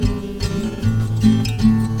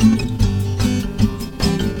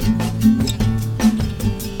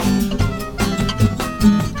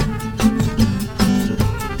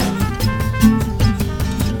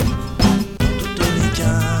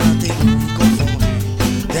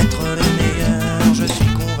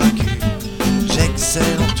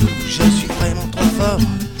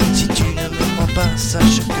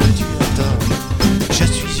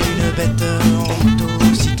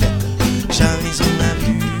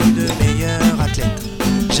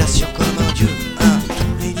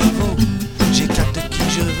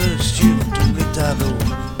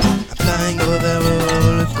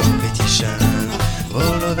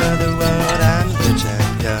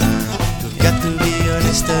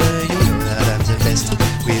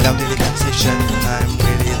love the relaxation, I'm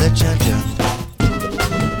really the champion.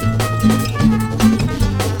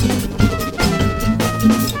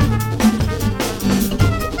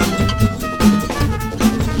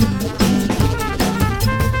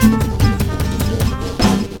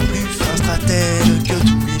 Plus fin stratège que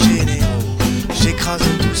tous les généraux, j'écrase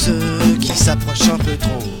tous ceux qui s'approchent un peu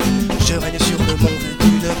trop. Je règne sur le monde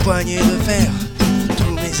d'une poignée de fer,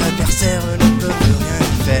 tous mes adversaires ne peuvent rien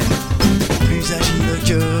y faire. Plus agile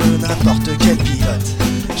que n'importe quel pilote,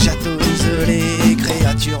 j'atomise les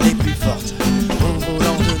créatures les plus fortes. Au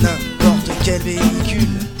volant de n'importe quel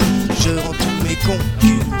véhicule, je rends tous mes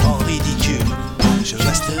concurrents ridicules. Je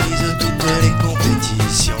masterise toutes les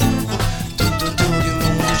compétitions, tout autour du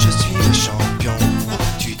monde je suis le champion.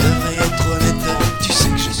 Tu devrais être honnête, tu sais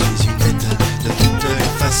que je suis une bête. De toutes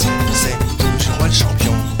les façons, c'est toujours moi le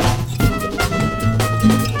champion.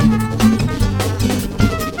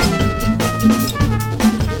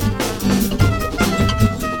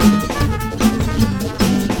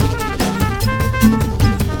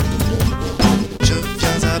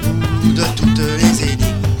 De toutes les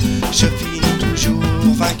énigmes, je finis toujours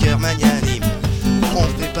vainqueur magnanime. On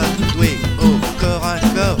fait pas tout doué au corps à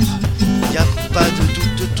corps, y a pas de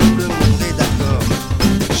doute, tout le monde est d'accord.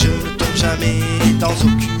 Je ne tombe jamais dans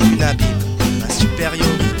aucune abîme, ma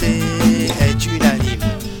supériorité est unanime.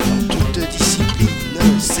 Dans toute discipline,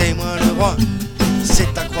 c'est moi le roi.